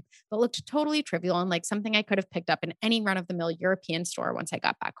the time, but looked totally trivial and like something I could have picked up in any run-of-the-mill European store once I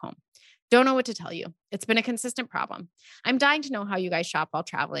got back home. Don't know what to tell you. It's been a consistent problem. I'm dying to know how you guys shop while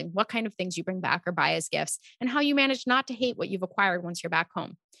traveling, what kind of things you bring back or buy as gifts, and how you manage not to hate what you've acquired once you're back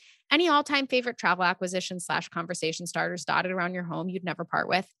home. Any all-time favorite travel acquisitions / conversation starters dotted around your home you'd never part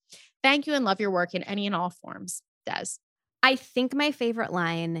with? Thank you and love your work in any and all forms. Des. I think my favorite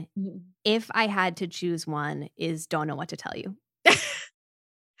line, if I had to choose one, is don't know what to tell you.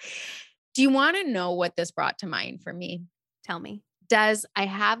 Do you want to know what this brought to mind for me? Tell me. Des, I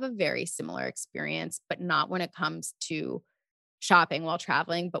have a very similar experience, but not when it comes to shopping while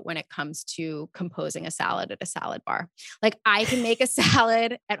traveling, but when it comes to composing a salad at a salad bar, like I can make a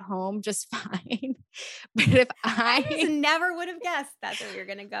salad at home just fine. But if I just never would have guessed that's where you're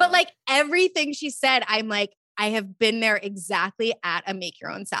going to go. But like everything she said, I'm like, I have been there exactly at a make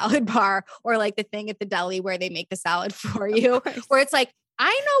your own salad bar, or like the thing at the deli where they make the salad for you, where it's like,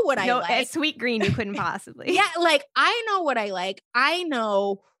 I know what I like. A sweet green you couldn't possibly. Yeah. Like I know what I like. I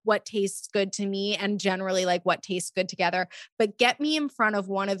know what tastes good to me and generally like what tastes good together, but get me in front of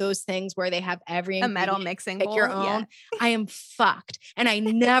one of those things where they have a metal mixing pick bowl. your own. Yeah. I am fucked. And I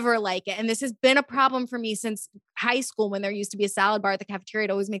never like it. And this has been a problem for me since high school, when there used to be a salad bar at the cafeteria.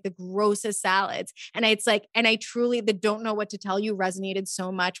 I'd always make the grossest salads. And it's like, and I truly, the don't know what to tell you resonated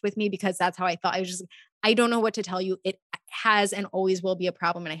so much with me, because that's how I thought. I was just, I don't know what to tell you. It has and always will be a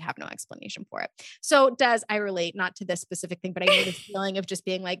problem, and I have no explanation for it. So does I relate, not to this specific thing, but I know this feeling of just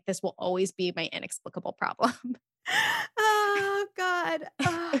being like, this will always be my inexplicable problem. Oh God.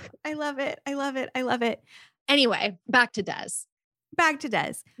 Oh, I love it. I love it. I love it. Anyway, back to Des.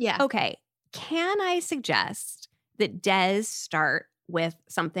 Yeah. Okay. Can I suggest that Des start with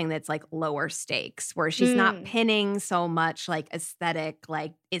something that's like lower stakes, where she's not pinning so much like aesthetic,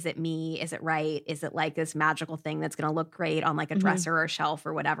 like, is it me? Is it right? Is it like this magical thing that's going to look great on like a dresser or a shelf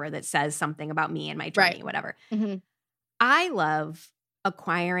or whatever that says something about me and my journey, whatever. I love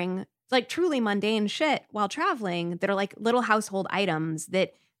acquiring like truly mundane shit while traveling that are like little household items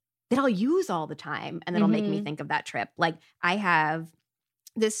that I'll use all the time and that'll make me think of that trip. Like I have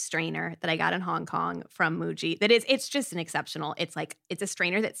this strainer that I got in Hong Kong from Muji it's just an exceptional. It's like, it's a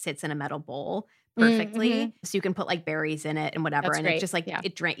strainer that sits in a metal bowl perfectly. So you can put like berries in it and whatever. That's and great. It's just like,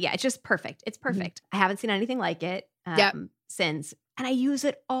 it's just perfect. It's perfect. I haven't seen anything like it since. And I use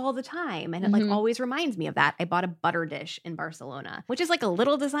it all the time. And it like always reminds me of that. I bought a butter dish in Barcelona, which is like a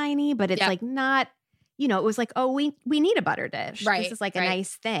little designy, but it's like not, you know, it was like, oh, we need a butter dish. Right. This is like a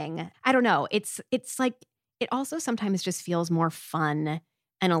nice thing. I don't know. It's like, it also sometimes just feels more fun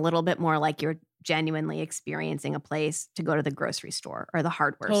and a little bit more like you're genuinely experiencing a place to go to the grocery store or the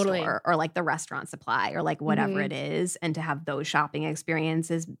hardware store or like the restaurant supply or like whatever it is, and to have those shopping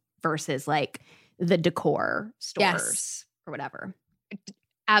experiences versus like the decor stores or whatever.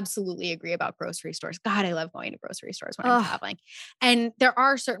 Absolutely agree about grocery stores. God, I love going to grocery stores when I'm traveling. And there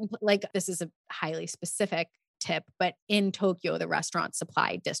are certain, like, this is a highly specific tip, but in Tokyo, the restaurant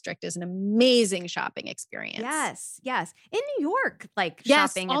supply district is an amazing shopping experience. Yes. In New York, like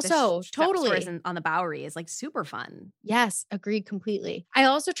shopping also at the stores on the Bowery is like super fun. Yes, agreed completely. I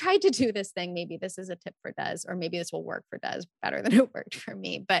also tried to do this thing. Maybe this is a tip for Des, or maybe this will work for Des better than it worked for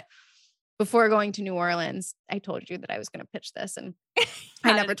me. But before going to New Orleans, I told you that I was going to pitch this, and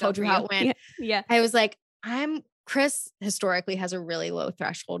I never told you how it went. Yeah. I was like, Chris historically has a really low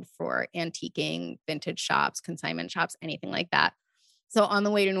threshold for antiquing, vintage shops, consignment shops, anything like that. So on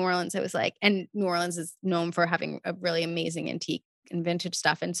the way to New Orleans, I was like, and New Orleans is known for having a really amazing antique and vintage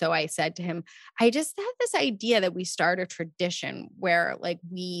stuff. And so I said to him, I just had this idea that we start a tradition where like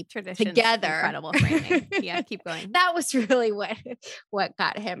we together. Incredible framing. Yeah, keep going. That was really what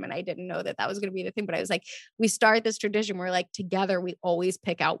got him. And I didn't know that was going to be the thing, but I was like, we start this tradition where like together we always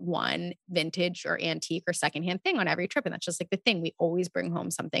pick out one vintage or antique or secondhand thing on every trip. And that's just like the thing. We always bring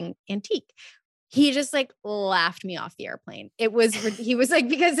home something antique. He just like laughed me off the airplane. He was like,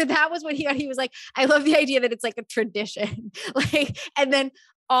 because that was what he was like, I love the idea that it's like a tradition. Like, and then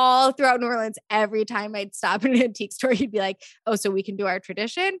all throughout New Orleans, every time I'd stop in an antique store, he'd be like, oh, so we can do our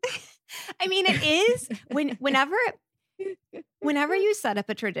tradition. I mean, it is whenever you set up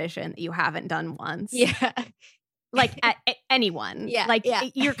a tradition that you haven't done once. Yeah. Like at anyone. Yeah. Like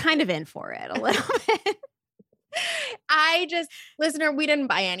you're kind of in for it a little bit. Listener, we didn't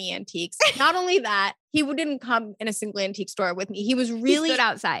buy any antiques. Not only that, he didn't come in a single antique store with me. He stood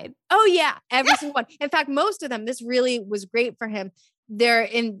outside. Oh yeah. Every single one. In fact, most of them, this really was great for him. They're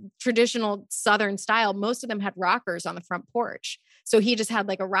in traditional Southern style. Most of them had rockers on the front porch. So he just had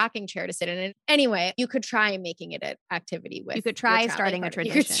like a rocking chair to sit in. And anyway, you could try making it an activity with. You could try starting a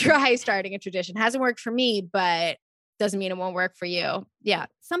tradition. You could try starting a tradition. Hasn't worked for me, but doesn't mean it won't work for you. Yeah.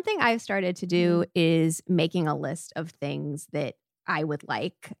 Something I've started to do is making a list of things that I would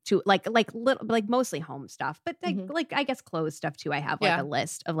like to like mostly home stuff, but like I guess clothes stuff too. I have like a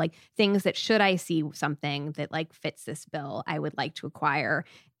list of like things that should I see something that like fits this bill, I would like to acquire.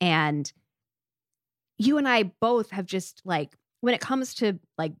 And you and I both have just like, when it comes to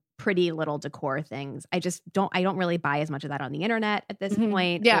like pretty little decor things, I don't really buy as much of that on the internet at this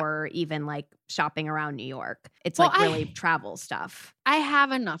point, or even like shopping around New York. It's like really travel stuff. I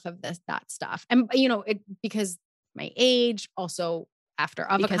have enough of that stuff. And because my age, also after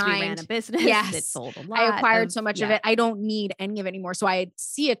of because a kind. we ran a business. Yes. It sold a lot. I acquired so much of it. I don't need any of it anymore. So I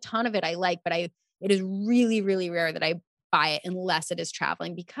see a ton of it I like, but it is really, really rare that I buy it unless it is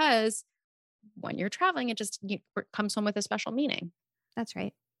traveling, because when you're traveling, it comes home with a special meaning. That's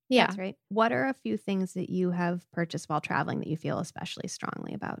right. Yeah. That's right. What are a few things that you have purchased while traveling that you feel especially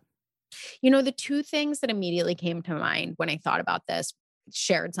strongly about? The two things that immediately came to mind when I thought about this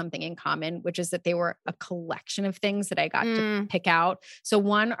shared something in common, which is that they were a collection of things that I got to pick out. So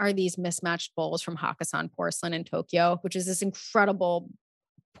one are these mismatched bowls from Hakkasan Porcelain in Tokyo, which is this incredible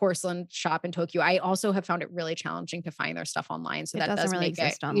porcelain shop in Tokyo. I also have found it really challenging to find their stuff online. So it that does really make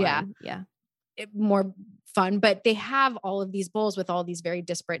exist it online. more fun, but they have all of these bowls with all these very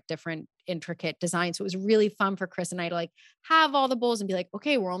disparate, different, intricate designs. So it was really fun for Chris and I to like have all the bowls and be like,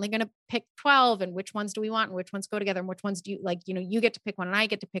 okay, we're only going to pick 12, and which ones do we want? And which ones go together? And which ones do you like, you get to pick one and I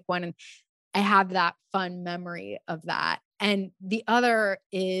get to pick one. And I have that fun memory of that. And the other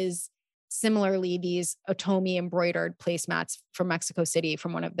is similarly these Otomi embroidered placemats from Mexico City,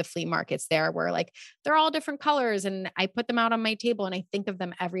 from one of the flea markets there, where like they're all different colors, and I put them out on my table and I think of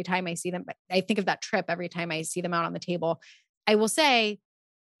them every time I see them. I think of that trip every time I see them out on the table. I will say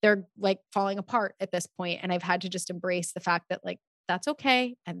they're like falling apart at this point, and I've had to just embrace the fact that like that's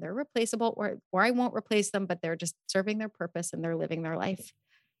okay, and they're replaceable, or I won't replace them, but they're just serving their purpose and they're living their life.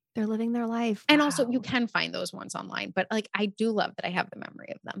 They're living their life. And also you can find those ones online, but like I do love that I have the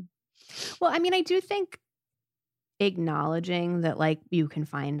memory of them. Well, I mean, I do think acknowledging that like you can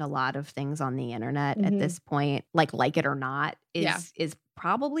find a lot of things on the internet at this point, like it or not, is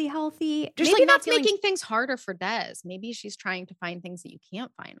probably healthy. Just maybe like that's making things harder for Des. Maybe she's trying to find things that you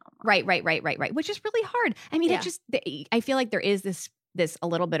can't find online. Right. Which is really hard. I mean, I feel like there is this a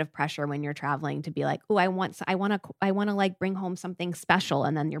little bit of pressure when you're traveling to be like, oh, I want to like bring home something special.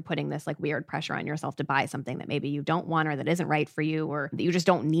 And then you're putting this like weird pressure on yourself to buy something that maybe you don't want, or that isn't right for you, or that you just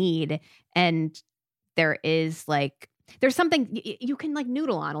don't need. And there's something you can like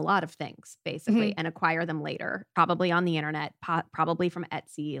noodle on a lot of things basically and acquire them later, probably on the internet, probably from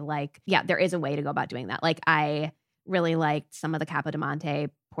Etsy. Like, yeah, there is a way to go about doing that. Like I really liked some of the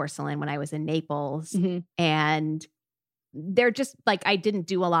Capodimonte porcelain when I was in Naples, and they're just like, I didn't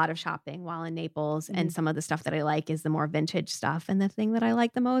do a lot of shopping while in Naples. And some of the stuff that I like is the more vintage stuff. And the thing that I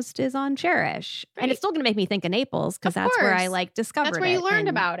like the most is on Cherish. Right. And it's still going to make me think of Naples, because that's where I like discovered it. That's where you learned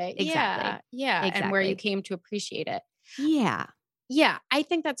about it. Exactly. Yeah. Exactly. And where you came to appreciate it. Yeah. Yeah. I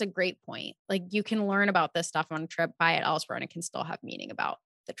think that's a great point. Like you can learn about this stuff on a trip, buy it elsewhere, and it can still have meaning about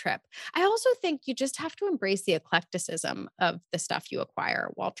the trip. I also think you just have to embrace the eclecticism of the stuff you acquire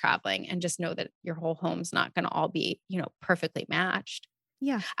while traveling, and just know that your whole home's not going to all be, perfectly matched.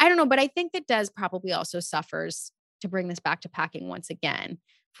 Yeah. I don't know, but I think that Des probably also suffers, to bring this back to packing once again.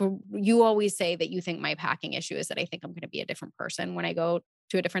 For you always say that you think my packing issue is that I think I'm going to be a different person when I go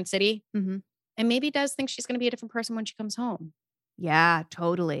to a different city. And maybe Des thinks she's going to be a different person when she comes home. Yeah,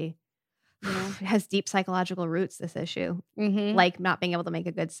 totally. It has deep psychological roots, this issue. Like not being able to make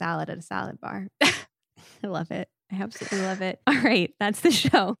a good salad at a salad bar. I love it. I absolutely love it. All right. That's the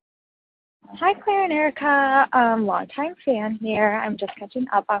show. Hi, Claire and Erica. Longtime fan here. I'm just catching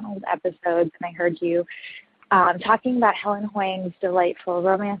up on old episodes, and I heard you talking about Helen Hoang's delightful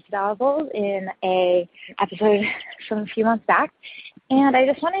romance novels in a episode from a few months back. And I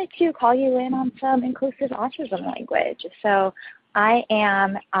just wanted to call you in on some inclusive autism language. So I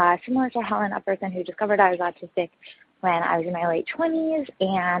am similar to Helen, a person who discovered I was autistic when I was in my late 20s,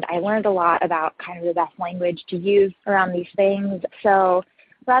 and I learned a lot about kind of the best language to use around these things. So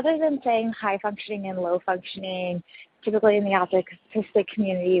rather than saying high functioning and low functioning, typically in the autistic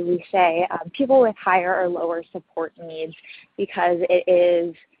community, we say people with higher or lower support needs, because it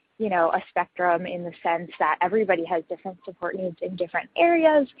is, a spectrum in the sense that everybody has different support needs in different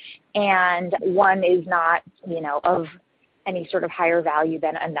areas, and one is not, of any sort of higher value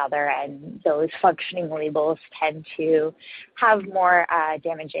than another, and those functioning labels tend to have more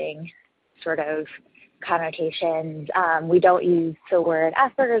damaging sort of connotations. We don't use the word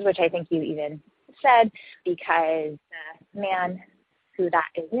Asperger's, which I think you even said, because the man who that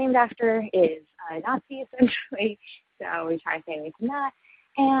is named after is a Nazi, essentially, so we try to stay away from that.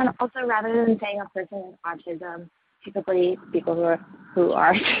 And also, rather than saying a person with autism, typically people who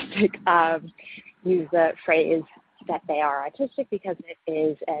are autistic use the phrase that they are autistic, because it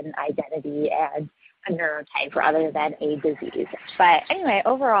is an identity and a neurotype rather than a disease. But anyway,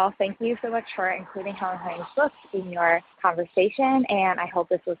 overall, thank you so much for including Helen Hoang's book in your conversation, and I hope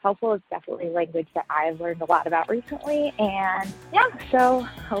this was helpful. It's definitely language that I've learned a lot about recently, and yeah, so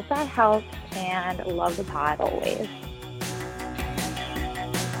hope that helps, and love the pod always.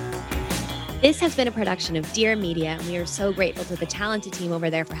 This has been a production of Dear Media, and we are so grateful to the talented team over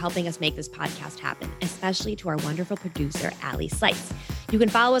there for helping us make this podcast happen, especially to our wonderful producer, Allie Slice. You can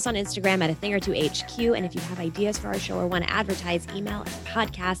follow us on Instagram at A Thing or Two HQ, and if you have ideas for our show or want to advertise, email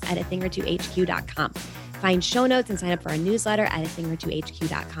podcast@athingertwohq.com. Find show notes and sign up for our newsletter at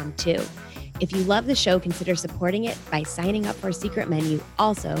athingertwohq.com too. If you love the show, consider supporting it by signing up for our secret menu,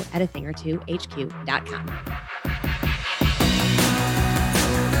 also at athingertwohq.com.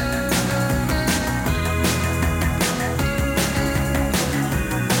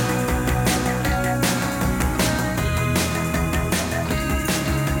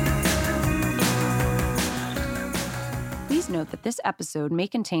 Please note that this episode may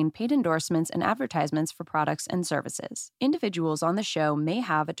contain paid endorsements and advertisements for products and services. Individuals on the show may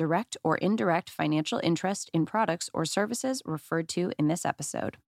have a direct or indirect financial interest in products or services referred to in this episode.